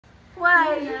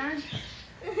Why?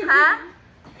 Huh?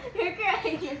 You're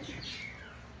crying.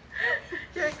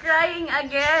 You're crying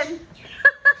again.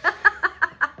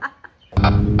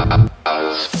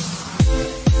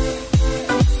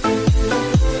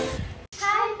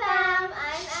 Hi fam,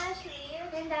 I'm Ashley.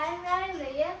 And I'm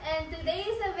Riley. And today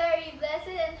is a very blessed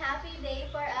and happy day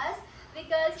for us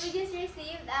because we just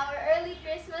received our early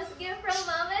Christmas gift from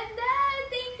Mom and Dad.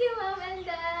 Thank you, Mom and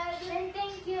Dad. And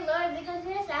thank you, Lord, because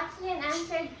there's actually an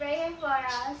answered prayer for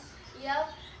us. Yep.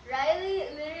 Riley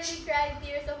literally cried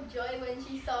tears of joy when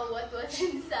she saw what was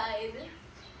inside.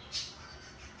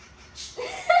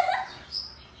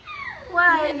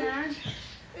 Why?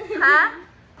 Huh?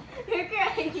 You're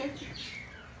crying.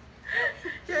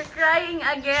 You're crying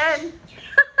again.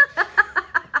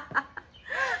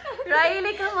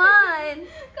 Riley, come on.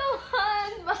 Come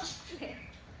on, bakit?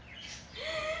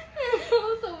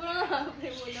 Sobrang happy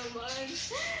mo naman.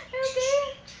 Okay?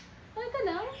 Okay ka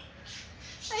lang?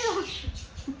 Ayaw.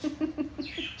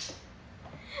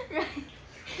 Right.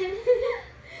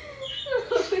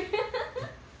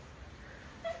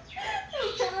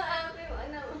 Sobrang happy mo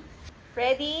naman.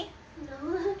 Ready? No.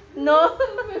 No?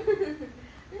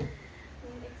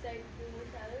 Excited mo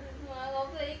siya.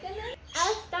 Makaka-play ka na.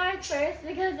 I'll start first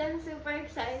because I'm super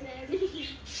excited.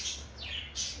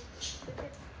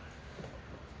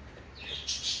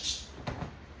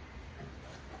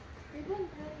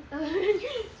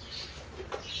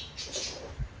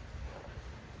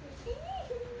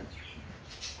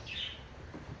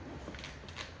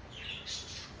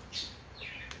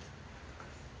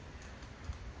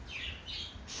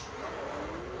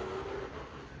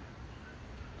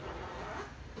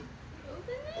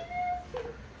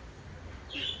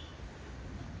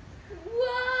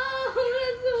 Wow,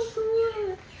 that's so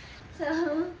cool. So,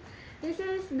 this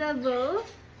is the bow.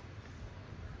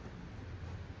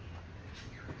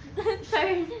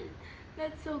 Sorry.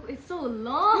 It's so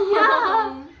long.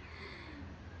 Yeah.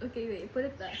 Okay, wait, put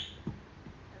it back.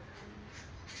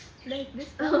 Like this.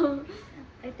 Oh,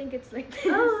 I think it's like this.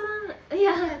 Oh,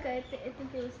 yeah. Okay, I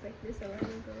think it was like this a while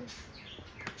ago.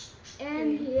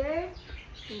 And okay. Here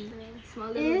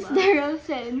small is box. The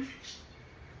rosen.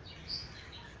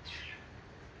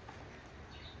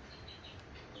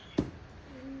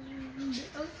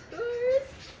 Of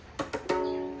course,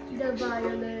 the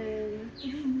violin.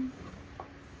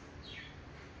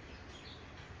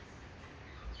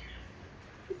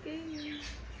 Okay.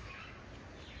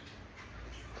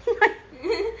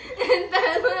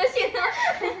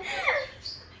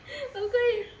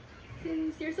 Okay.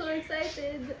 Since you're so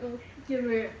excited, oh, give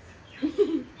her.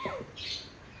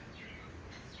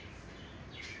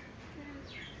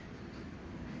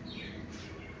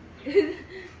 Okay,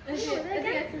 I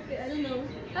think that's okay. I don't know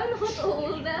how to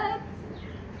hold that.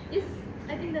 Yes,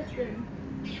 I think that's good.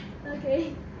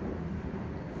 Okay.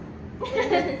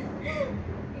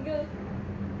 You go.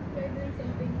 Try doing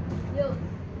something. Yo.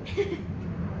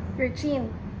 Your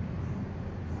chin.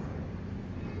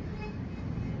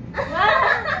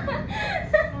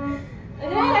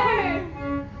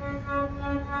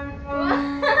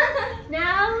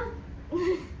 Now,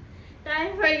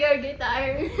 time for your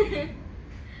guitar.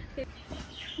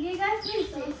 Do you guys need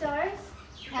scissors?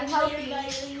 And how to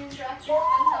violin instruction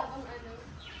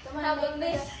habang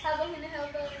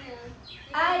hinahabang niya.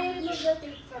 I remove the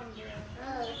tape from there.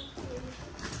 Oh.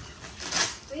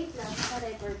 Wait lang.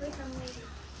 Whatever. Wait, I'm waiting.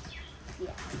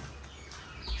 Yeah.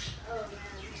 Oh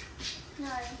man.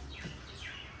 No.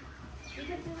 You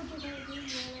can do what you're doing.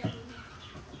 No.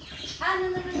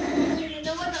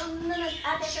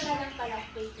 Ate, ito na lang pala.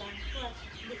 Wait lang. What?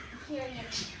 Here na.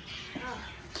 Oh.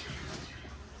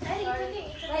 Sorry.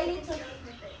 Riley, it's okay.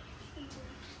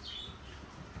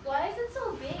 Why is it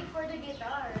so big for the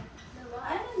guitar?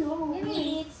 I don't know.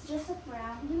 Maybe it's just a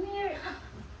prank. Give me your...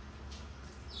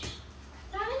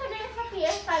 Sabi na ganyan sa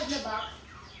PS5 na box.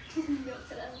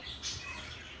 Joke lang.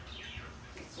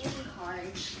 It's really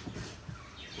hard.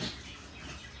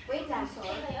 Wait lang,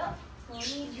 sorry.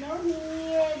 No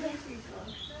need.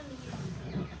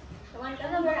 One ka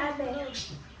number, ate.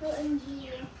 OMG.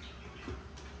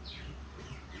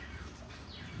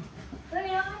 So,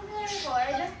 you want to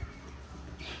record?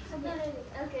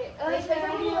 Okay.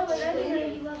 Ready.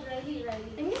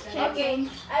 Okay.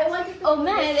 I want you to Oh put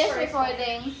man, this it is first.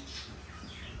 recording.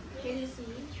 Can you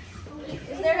see?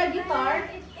 Is there a guitar?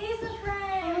 It is a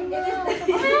prank. Is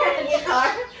there a guitar?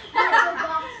 The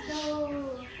box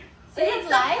though. So it's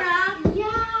a prank?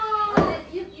 Yeah.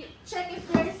 You check if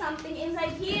there's something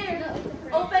inside here. No, it's a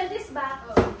prank. Open this box.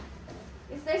 Oh.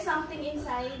 Is there something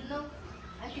inside? No.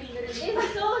 I can literally.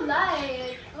 It's so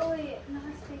light. Oh wait,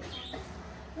 naka-stick.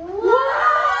 Wow!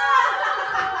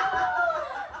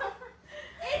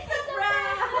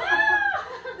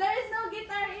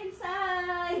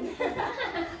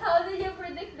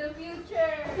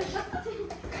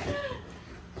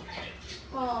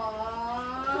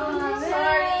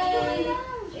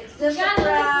 just a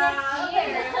prank.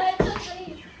 Here.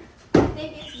 I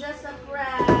think it's just a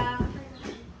prank.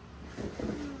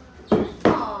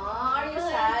 Aww, are you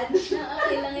sad?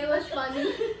 Okay lang, it was funny.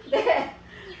 There.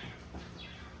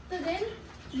 So then,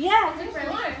 Yeah. there's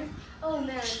more. Oh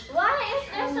man. Why is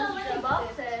there so many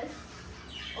boxes?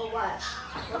 Oh, what?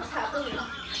 What's happening?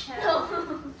 No.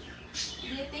 Do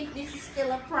you think this is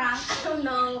still a prank? I don't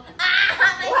know.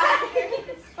 Why?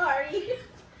 Sorry.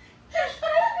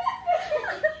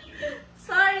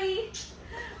 Sorry.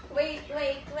 Wait.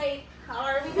 How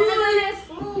are we gonna do this?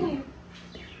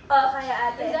 Oh, kaya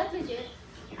Is ate. that legit?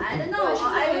 I don't know.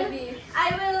 Or I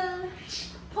will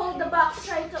hold the box,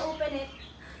 try to open it.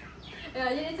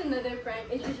 Imagine it's another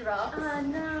prank. It just rocks.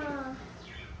 No.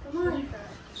 Come on.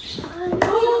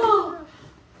 Oh!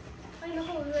 Ay,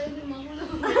 naku. Ready mo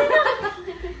ako.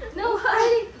 No,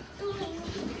 hurry.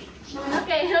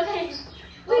 Okay.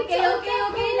 Okay,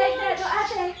 like that.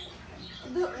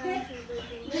 Do ate.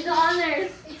 Do the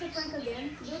honors. It's a prank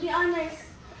again. Do the honors.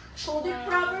 Hold it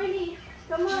properly.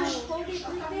 Come on, hold it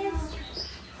like this.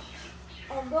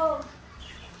 Oh, go.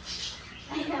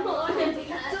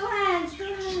 Two hands.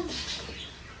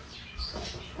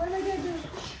 What am I gonna do?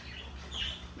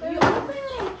 You open it.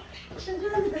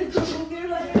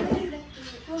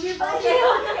 Move your body.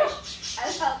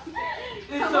 I'll help you.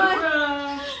 Come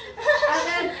on. And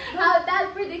then, How Dad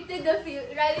predicted the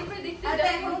future. Riley predicted and the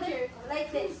then hold future. it like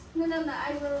this. No. I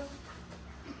will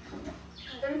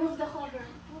remove the cover.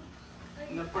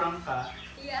 Na-prank ka?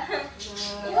 Yeah.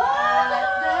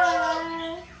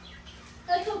 Wow.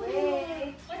 That's so cool.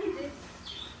 Wait. What is this?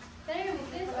 Can I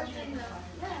remove this or can I?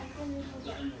 Yeah, I can remove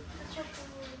it. That's so cool.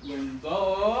 Ganda!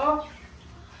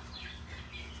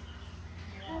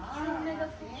 That's so mega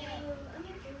cool. Ano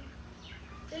to?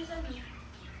 There's a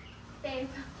tape.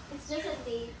 It's just a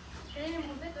tape. Can I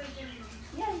remove it or can I?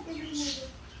 Yeah, you can remove it.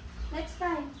 Next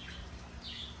time.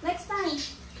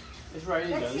 Is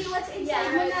Riley Let's see done? what's inside. Yeah,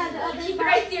 Muna, right. the other She box.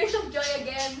 cried tears of joy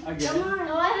again. Again? Come on.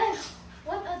 Oh, I like.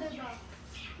 What other box?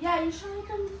 Yeah, you show it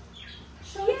to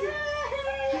show it to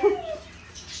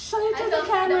show it to I the felt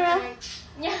camera.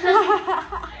 Yeah.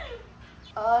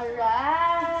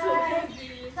 Alright. So heavy.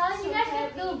 So you guys get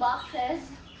heavy. 2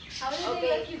 boxes. How did Okay. they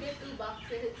let you get 2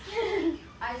 boxes?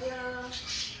 I will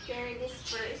carry this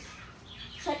first.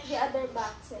 Check the other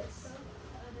boxes.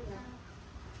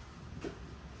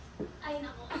 Ay,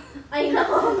 nako. I know.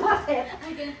 Bakit? I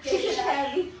can This feel is that.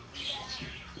 heavy.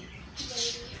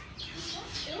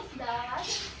 Feels that. I can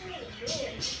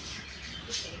feel this.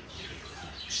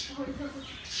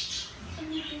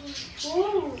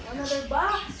 Ooh, another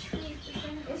box.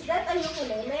 Is that a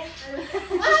ukulele?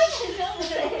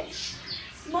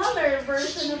 Smaller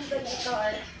version of the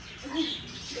guitar.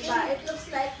 Diba? It looks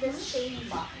like the same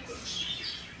box.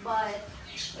 But,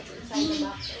 what's inside the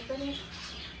box? Open it.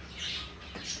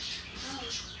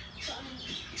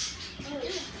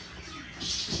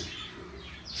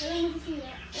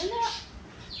 Wala.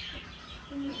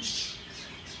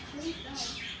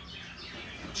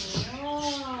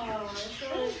 Oh, so,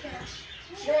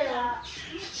 there.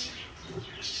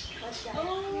 What's that?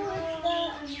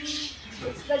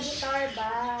 It's the guitar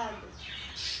bag.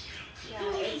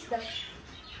 Yeah, it's the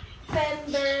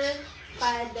Fender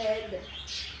padded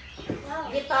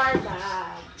guitar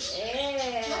bag.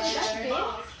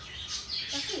 Yeah.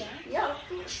 Yeah, of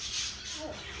course.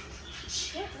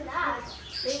 What's that?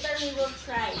 Later we will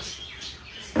try.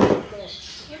 It's right there.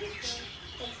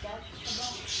 What's that?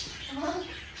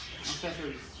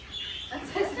 Accessories.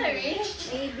 Accessories?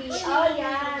 Maybe. Oh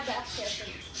yeah, the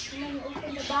accessories. And then you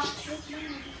open the box.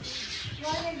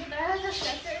 Wow, your guitar has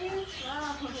accessories?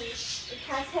 Wow. It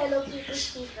has Hello Kitty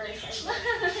stickers. What?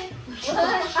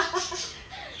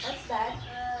 What's that?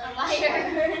 A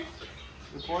wire.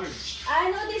 Record. I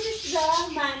know this is the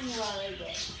manual, I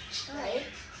guess. Right?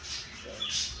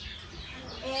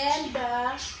 And the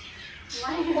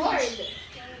cord.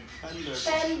 Thunder.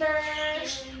 Fender.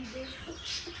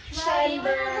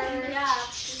 Fender. Yeah.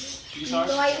 Guitar. I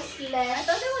Noiseless.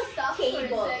 thought it was soft for a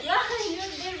Cable. sec. Yeah, you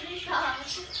gave me soft.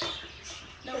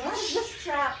 So this is the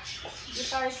strap.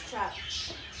 Guitar strap.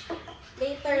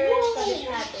 Later, palit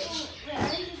natin. Wait, I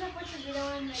think it's supposed to be the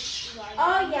one like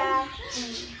Oh yeah.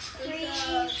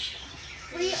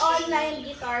 Free online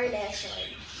guitar lesson.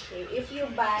 Okay, if you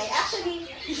buy, actually,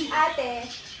 ate,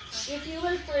 if you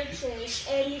will purchase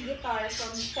any guitar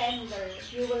from Fender,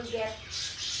 you will get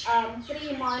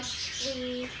 3 months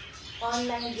free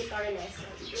online guitar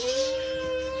lesson.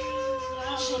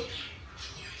 Wow.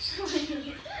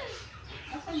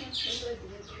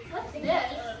 What's this?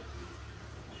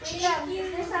 Wait lang,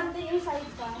 is there something inside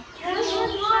pa? There's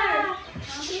one more.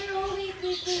 Here, oh, wait.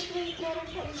 Meron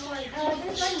pa inside.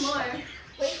 There's one more.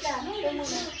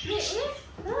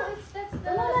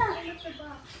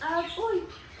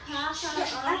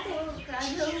 Ate,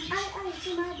 ay,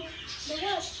 sumabit.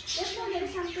 There's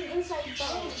something inside pa.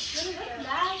 What's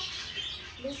that?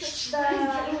 This is the...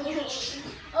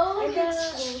 Oh, I think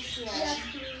it's yeah. yeah.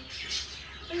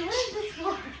 Wait, what is this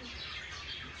for?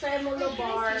 Tremolo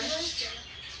bar. What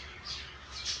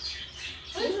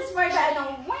This is for the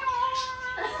ano...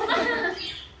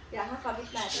 Yeah, kakabit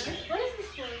natin. is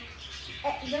this for?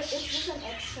 It's just an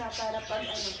extra para pag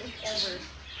ano, if ever.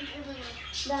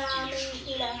 Na may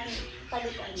kailangan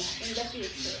palitan na in the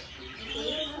future.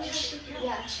 Okay?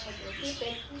 Yeah, okay. Keep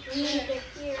it. Keep it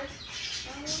here.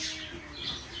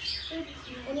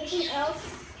 Anything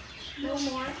else? No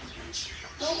more?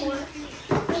 No more?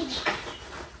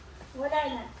 Wala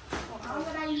na. Okay.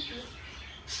 Wala yung shoot.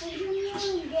 Pwede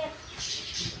nyo get...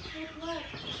 Get what?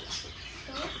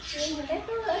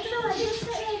 Ito,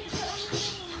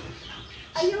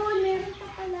 ayun, meron pa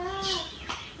pala.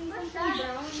 What's that?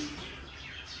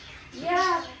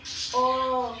 Yeah.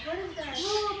 Oh, What is that?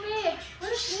 Oh, pig.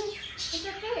 What is this? It's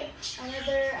a pig.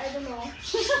 another, I don't know.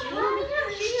 Look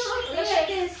Look at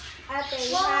this. Ate,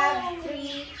 we have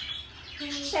 3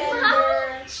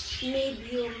 tender,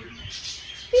 medium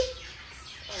picks.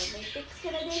 Oh, may picks ka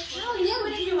na din. Oh, yeah,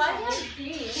 what did you want?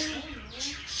 Three.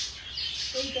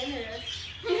 Very generous.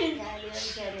 Yeah,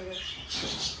 they're generous.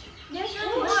 There's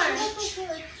Oh, one more.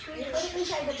 You put it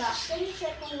inside the box. Can you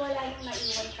check kung wala nang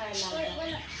naiwan ka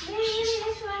lang?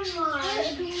 There's one more.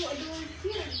 I do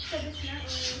here. Sabi na.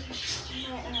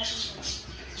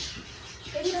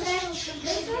 Can you check?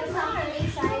 There's something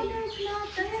inside.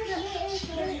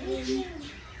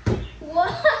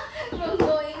 What? From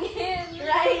going in.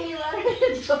 Riley, what are you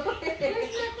doing?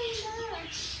 There's nothing there.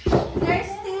 There's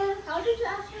still... How did you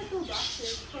ask for 2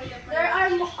 boxes for the There are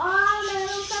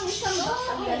meron pang isang box.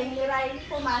 Ang galing ni Riley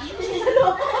pumasok sa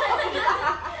loob.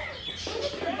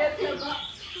 Forget the box.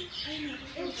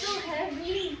 It's so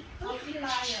heavy.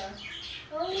 Amplifier.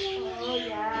 Oh,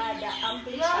 yeah, the Well,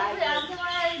 amplifier. the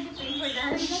amplifier, you pay for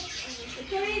that.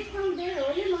 Carry it from there,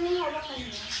 oh. Yung mga hawakan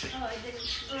niya. Oh, I didn't.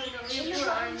 Oh, no, you have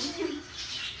 4 arms.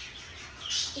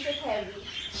 Is it heavy?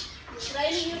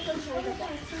 Riley, you control the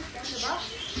box. The box?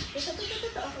 Ito.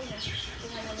 Okay na.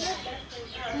 Tingnan mo na.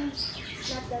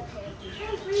 It's not that heavy.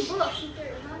 Hey, 3 books.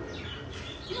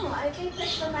 No, I think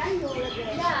that's the manual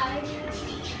again. Yeah, I mean,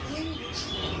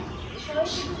 so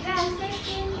yeah,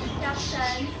 second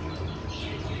instructions.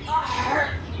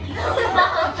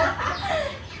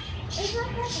 It's not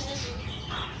that heavy.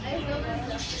 I know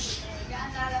instructions.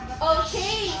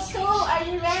 Okay, so are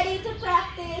you ready to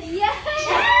practice? Yes!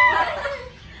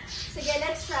 Sige,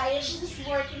 let's try it. This is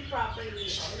working properly.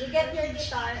 You get your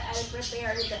guitar, I'll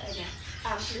prepare the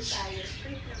amplifier.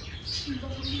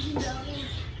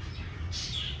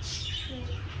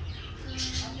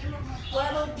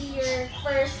 What will be your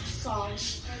first song?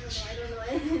 I don't know.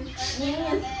 I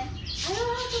don't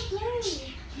know how to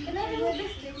play. Can I remove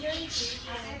this video?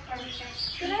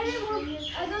 Can I remove?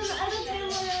 I don't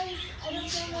memorize. I don't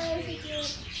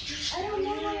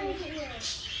memorize it yet.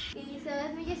 Okay, so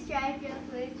let me just try it real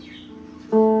quick.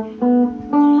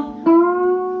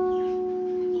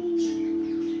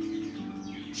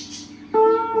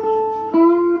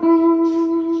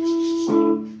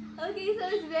 Okay, so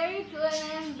it's very cool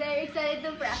and I'm very excited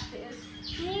to practice.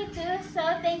 Me too. So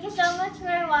thank you so much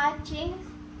for watching.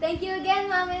 Thank you again,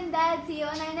 Mom and Dad. See you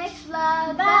on our next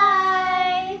vlog.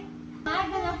 Bye!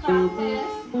 I'm gonna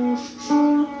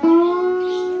practice.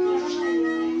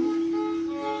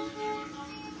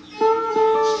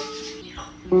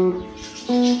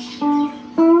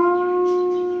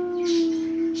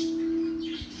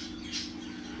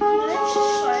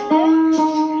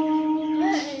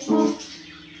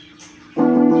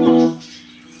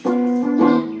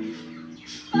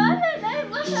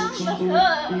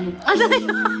 Ano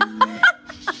yun?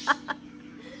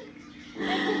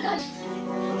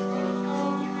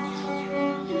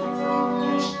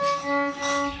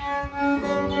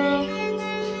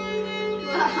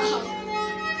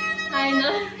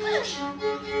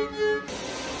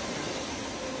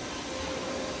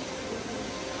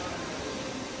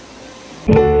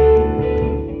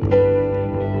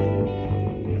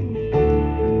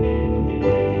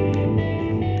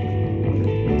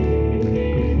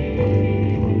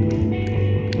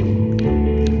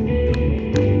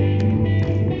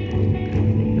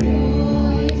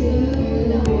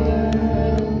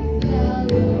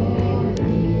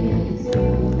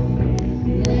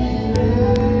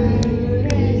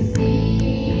 See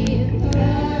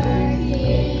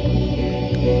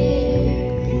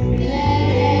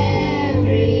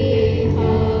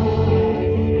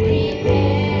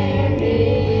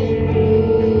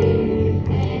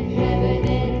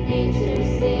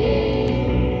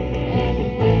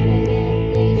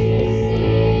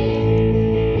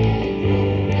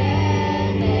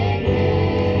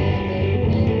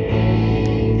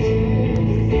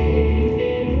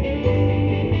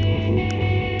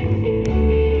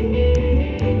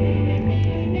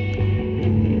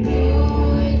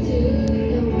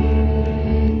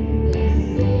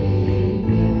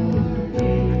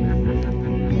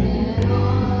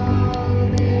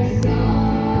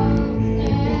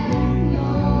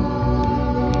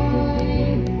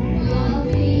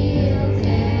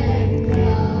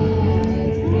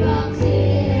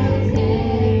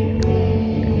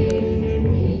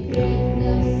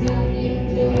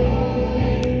Thank you.